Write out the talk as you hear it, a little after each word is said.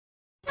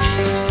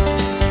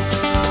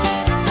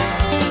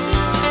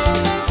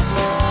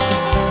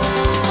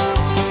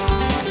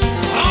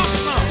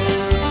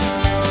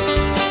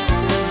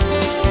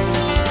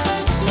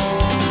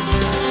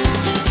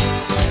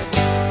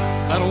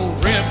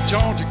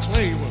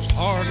clay was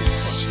hard and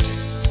crusty.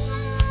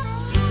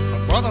 My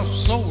brother,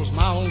 so was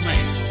my old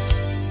man.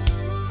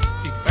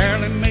 He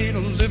barely made a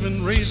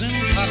living raising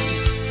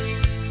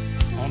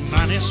cotton on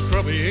 90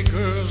 scrubby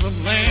acres of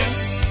land.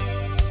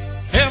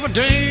 Every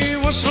day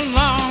was so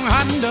long,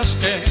 hot and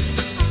dusty.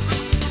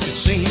 It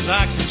seems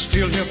I can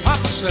still hear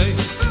Papa say,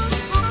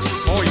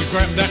 boy, you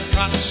grab that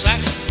cotton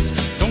sack,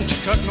 don't you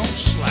cut no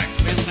slack.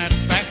 Bend that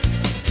back,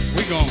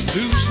 we gonna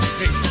do some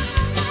picking.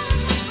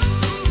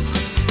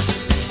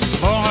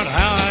 Lord,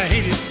 how I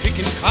hated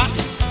picking cotton.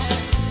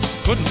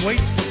 Couldn't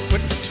wait for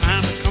quitting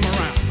time to come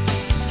around.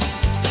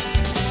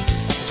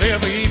 'Cause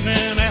every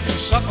evening after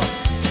supper,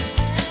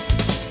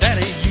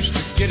 Daddy used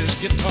to get his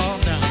guitar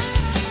down.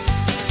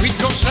 We'd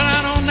go sit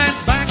out on that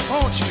back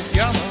porch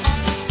together,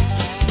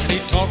 and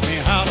he'd taught me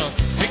how to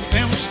pick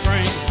them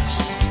strings.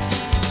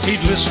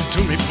 He'd listen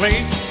to me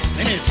play,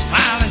 then he'd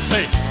smile and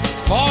say,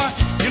 boy,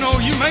 you know,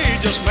 you may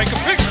just make a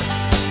picture.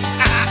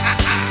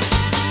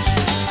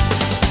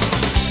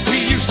 We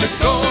used to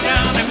go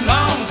down them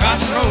long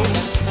cotton roads,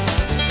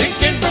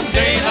 picking from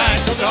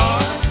daylight to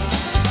dark.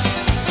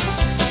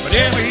 But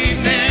every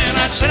evening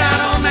I'd sit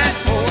out on that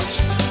porch,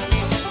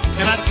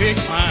 and I'd pick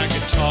my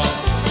guitar.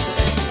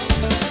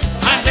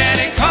 My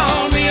daddy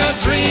called me a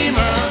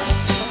dreamer,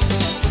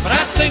 but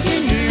I think he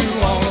knew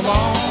all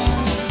along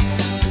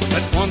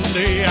that one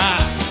day I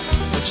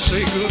would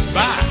say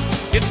goodbye,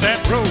 hit that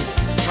road,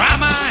 try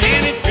my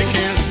hand at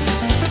picking.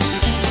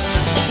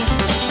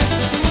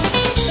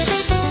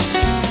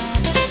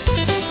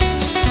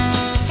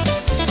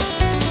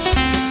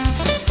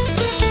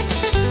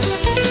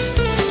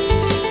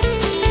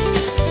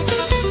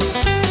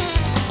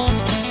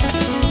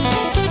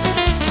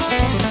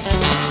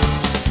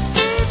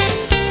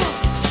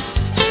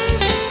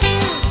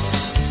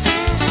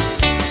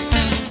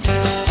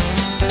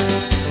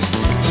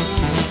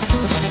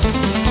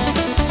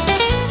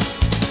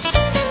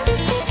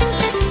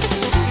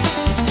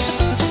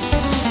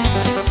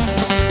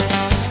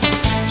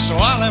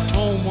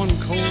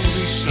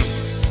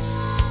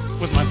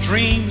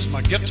 Dreams,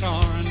 my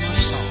guitar, and my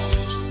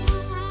songs.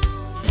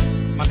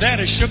 My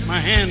daddy shook my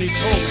hand, he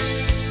told me,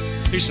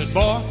 he said,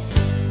 boy,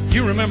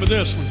 you remember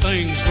this when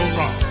things go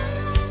wrong,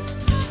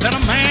 that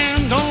a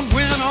man don't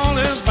win all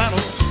his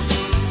battles,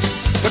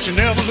 but you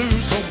never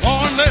lose a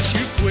war unless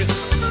you quit.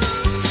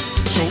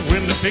 So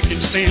when the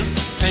picking's thin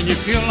and you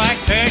feel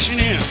like cashing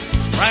in,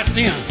 right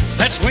then,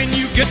 that's when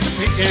you get to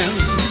picking.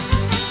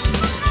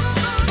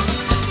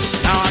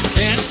 Now I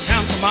can't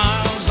count the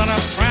miles that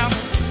I've traveled,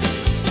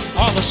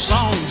 all the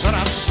songs that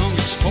I've sung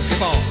at Smoky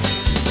Bars,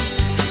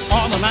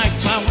 all the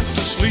nights I went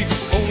to sleep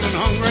cold and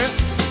hungry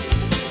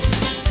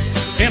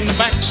in the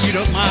backseat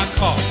of my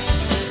car.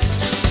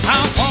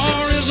 How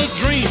far is a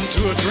dream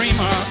to a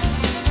dreamer,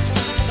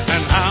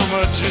 and how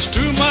much is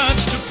too much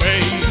to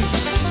pay?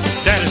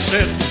 Daddy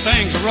said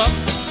things are rough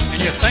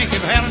and you think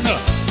you've had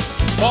enough.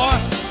 Boy,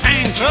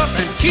 hang tough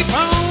and keep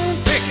on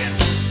picking.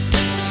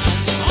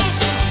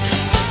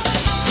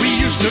 We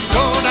used to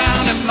go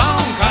down them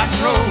long cotton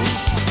roads,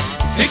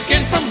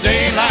 picking from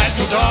daylight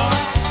to dark.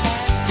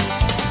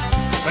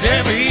 But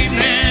every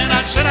evening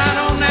I'd sit out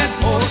on that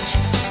porch,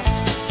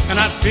 and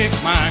I'd pick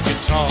my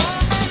guitar.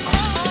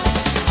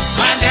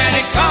 My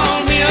daddy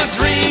called me a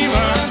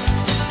dreamer,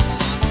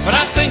 but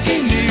I think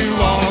he knew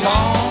all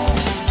along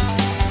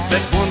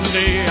that one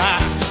day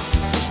I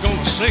was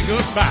gonna say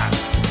goodbye.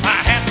 I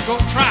had to go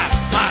try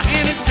my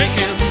hand at picking.